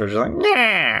scouts who are just like,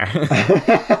 nah.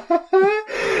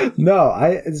 No,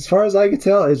 as far as I can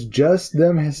tell, it's just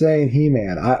them saying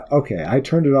He-Man. I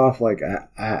turned it off like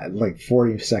at like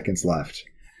 40 seconds left,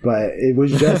 but it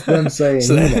was just them saying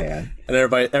He-Man. And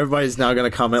everybody's now going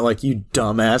to comment like, you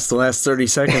dumbass, the last 30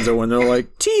 seconds are when they're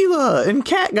like, Teela and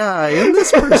Cat Guy and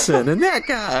this person and that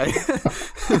guy.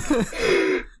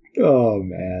 Oh,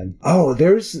 man. Oh,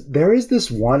 there is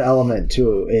this one element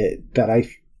to it that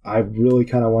I really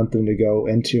kind of want them to go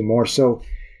into more. So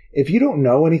if you don't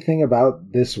know anything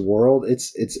about this world,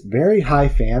 it's very high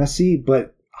fantasy,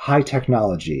 but high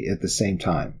technology at the same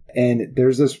time. And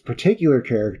there's this particular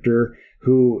character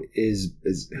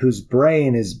whose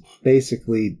brain is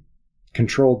basically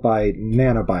controlled by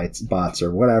bots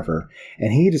or whatever.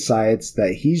 And he decides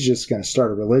that he's just going to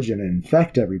start a religion and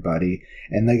infect everybody.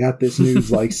 And they got this new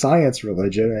like science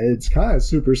religion. And it's kind of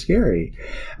super scary.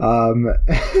 I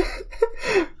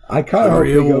kind of hope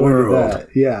they go into that.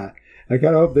 Yeah. I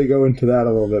kind of hope they go into that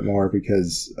a little bit more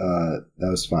because that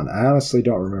was fun. I honestly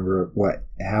don't remember what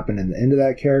happened in the end of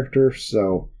that character.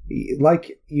 So,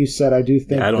 like you said, I do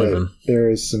think there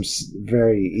is some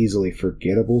very easily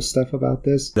forgettable stuff about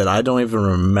this. That I don't even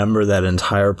remember that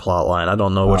entire plot line. I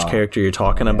don't know which character you're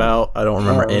talking about. I don't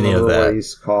remember any of that. What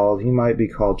he's called. He might be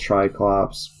called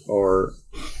Triclops or...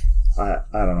 I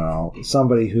don't know.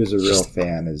 Somebody who's a real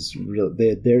fan is real.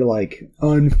 They're like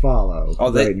unfollow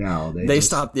right now. They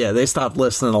stopped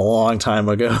listening a long time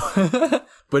ago.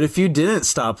 But if you didn't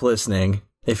stop listening,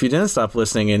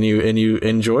 and you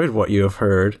enjoyed what you have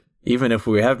heard, even if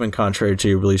we have been contrary to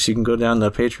your beliefs, you can go down to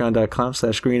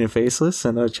patreon.com/greenandfaceless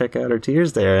and check out our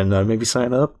tiers there and maybe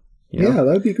sign up. Yeah,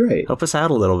 that'd be great. Help us out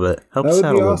a little bit. That would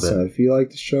be awesome. If you like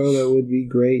the show, that would be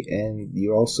great. And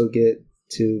you also get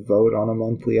to vote on a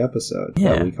monthly episode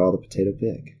that we call the Potato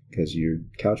Pick because you're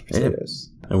couch potatoes.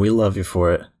 Yeah. And we love you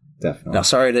for it. Definitely. Now,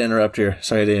 sorry to interrupt you.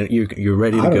 You're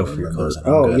ready to go for your closing.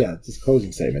 Yeah, just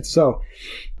closing statements. So,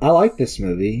 I like this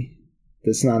movie.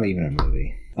 That's not even a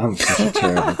movie. I'm such a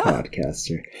terrible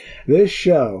podcaster. This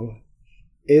show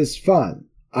is fun,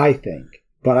 I think.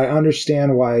 But I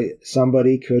understand why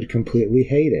somebody could completely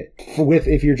hate it.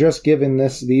 If you're just given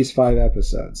these 5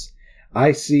 episodes.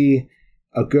 I see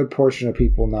a good portion of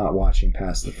people not watching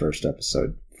past the first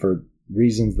episode for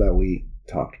reasons that we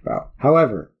talked about.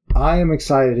 However, I am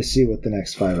excited to see what the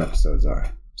next 5 episodes are.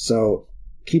 So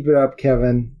keep it up,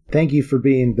 Kevin. Thank you for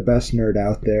being the best nerd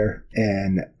out there.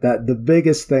 And that the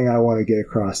biggest thing I want to get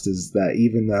across is that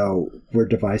even though we're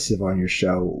divisive on your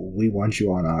show, we want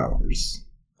you on ours.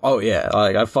 Oh yeah,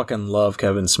 like I fucking love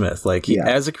Kevin Smith. Like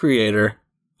as a creator,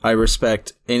 I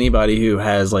respect anybody who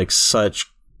has like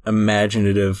such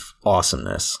imaginative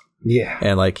awesomeness. Yeah.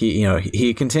 And like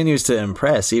he continues to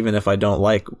impress even if I don't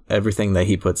like everything that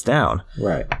he puts down.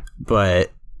 Right.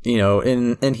 But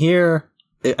in here,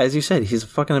 as you said, he's a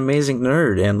fucking amazing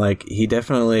nerd, and like he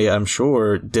definitely, I'm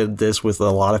sure, did this with a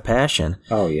lot of passion.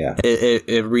 Oh yeah.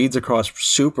 It reads across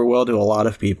super well to a lot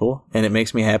of people, and it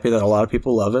makes me happy that a lot of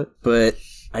people love it. But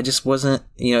I just wasn't,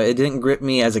 it didn't grip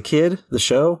me as a kid, the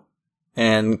show.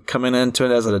 And coming into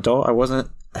it as an adult, I wasn't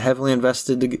heavily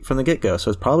invested from the get-go. So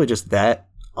it's probably just that,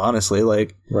 honestly.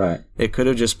 Like, right. It could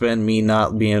have just been me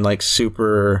not being, like,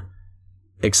 super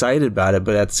excited about it.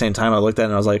 But at the same time, I looked at it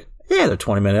and I was like, yeah, they're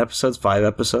 20-minute episodes, 5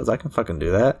 episodes. I can fucking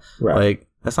do that. Right. Like,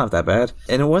 that's not that bad.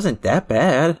 And it wasn't that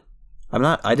bad.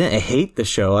 I didn't hate the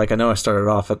show. Like, I know I started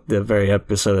off at the very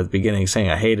episode at the beginning saying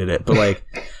I hated it, but like,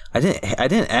 I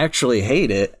didn't actually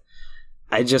hate it.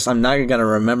 I'm not going to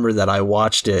remember that I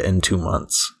watched it in 2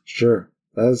 months. Sure.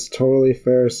 That's totally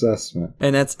fair assessment.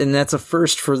 And that's a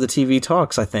first for the TV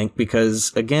Talks, I think,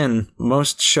 because again,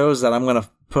 most shows that I'm going to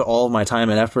put all of my time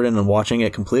and effort in and watching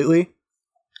it completely,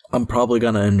 I'm probably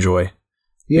going to enjoy.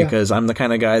 Yeah. Because I'm the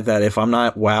kind of guy that if I'm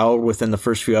not wowed within the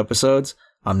first few episodes,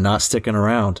 I'm not sticking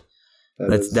around.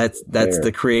 That's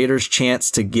the creator's chance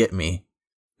to get me.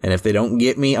 And if they don't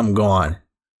get me, I'm gone.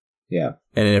 Yeah.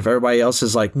 And if everybody else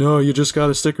is like, no, you just got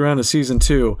to stick around to season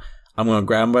 2, I'm going to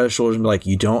grab them by the shoulders and be like,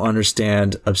 you don't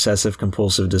understand obsessive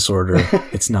compulsive disorder.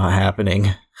 It's not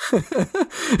happening.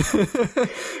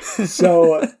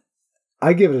 So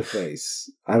I give it a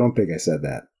face. I don't think I said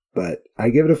that, but I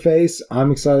give it a face.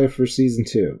 I'm excited for season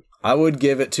 2. I would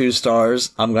give it 2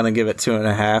 stars. I'm going to give it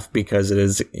 2.5 because it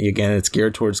is, again, it's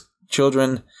geared towards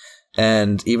children.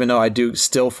 And even though I do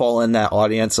still fall in that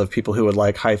audience of people who would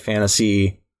like high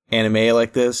fantasy anime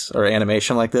like this or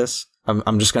animation like this,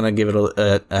 I'm just going to give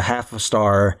it a half a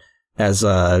star as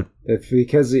a...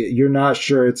 because you're not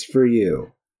sure it's for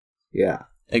you. Yeah.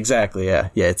 Exactly, yeah.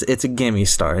 Yeah, it's a gimme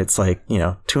star. It's like,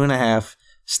 2.5,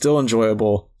 still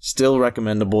enjoyable, still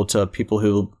recommendable to people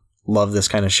who love this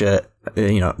kind of shit.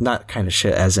 Not kind of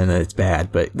shit as in it's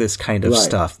bad, but this kind of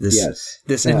stuff.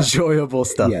 This enjoyable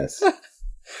stuff. Yes.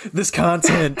 This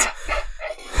content.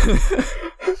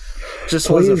 Just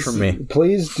wasn't for me.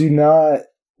 Please do not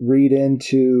read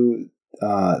into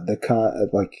why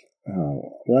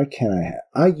can't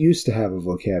I used to have a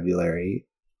vocabulary.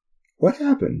 What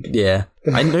happened? Yeah.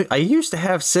 I used to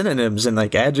have synonyms and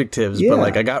like adjectives, but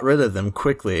like I got rid of them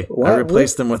quickly. I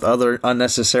replaced them with other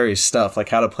unnecessary stuff, like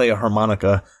how to play a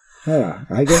harmonica. Yeah,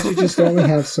 I guess you just only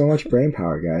have so much brain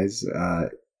power, guys.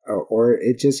 Or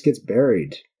it just gets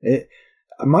buried.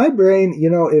 My brain,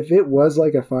 if it was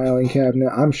like a filing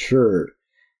cabinet, I'm sure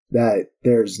that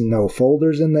there's no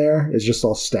folders in there. It's just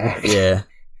all stacked. Yeah.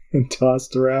 And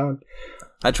tossed around.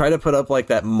 I try to put up like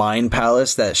that mind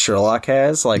palace that Sherlock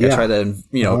has. Like I try to,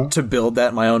 to build that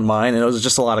in my own mind. And it was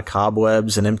just a lot of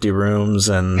cobwebs and empty rooms.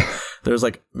 And there's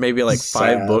like maybe like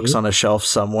 5 books on a shelf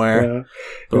somewhere. Yeah.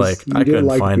 But like I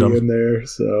couldn't find them in there.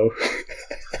 So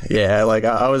yeah, like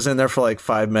I was in there for like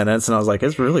 5 minutes and I was like,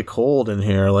 it's really cold in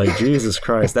here. Like Jesus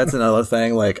Christ. That's another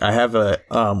thing. Like I have a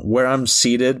where I'm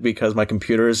seated because my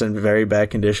computer is in very bad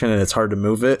condition and it's hard to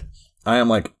move it. I am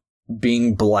like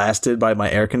being blasted by my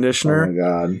air conditioner. Oh my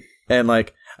god. And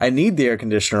like I need the air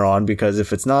conditioner on because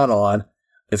if it's not on,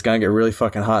 it's gonna get really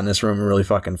fucking hot in this room really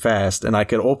fucking fast. And I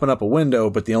could open up a window,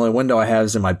 but the only window I have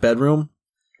is in my bedroom.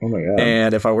 Oh my god.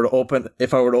 And if I were to open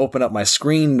up my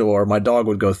screen door, my dog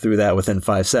would go through that within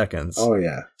 5 seconds. Oh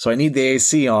yeah. So I need the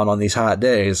AC on these hot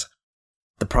days.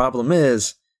 The problem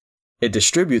is it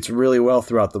distributes really well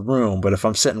throughout the room, but if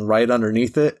I'm sitting right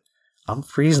underneath it, I'm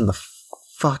freezing the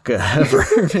fuck ever.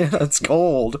 Man, it's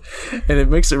cold. And it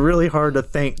makes it really hard to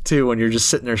think too when you're just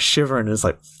sitting there shivering. It's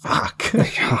like, fuck.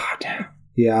 God.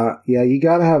 Yeah, you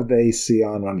gotta have the AC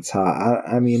on when it's hot.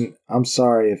 I mean, I'm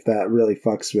sorry if that really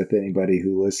fucks with anybody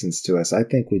who listens to us. I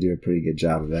think we do a pretty good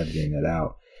job of editing it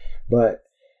out. But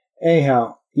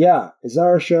anyhow, yeah, is that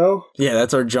our show? Yeah,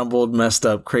 that's our jumbled, messed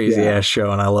up, crazy ass show,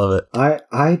 and I love it.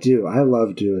 I do. I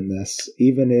love doing this.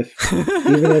 Even if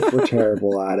we're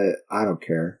terrible at it, I don't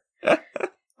care.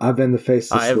 I've been the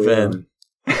faceless Leon.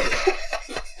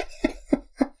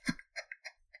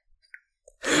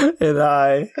 And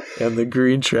I am the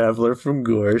Green Traveler from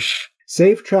Gorsh.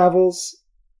 Safe travels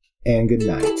and good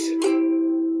night.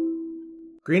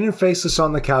 Green and Faceless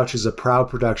on the Couch is a proud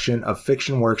production of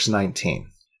FictionWorks 19.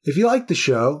 If you like the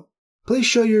show, please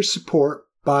show your support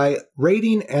by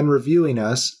rating and reviewing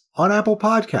us on Apple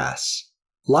Podcasts.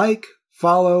 Like,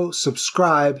 follow,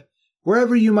 subscribe,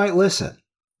 wherever you might listen.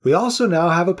 We also now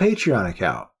have a Patreon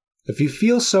account. If you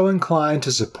feel so inclined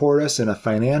to support us in a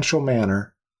financial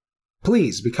manner,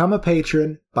 please become a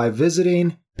patron by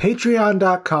visiting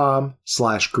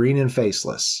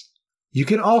patreon.com/greenandfaceless. You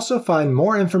can also find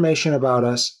more information about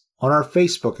us on our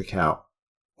Facebook account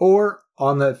or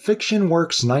on the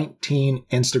FictionWorks 19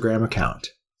 Instagram account.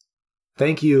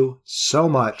 Thank you so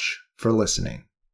much for listening.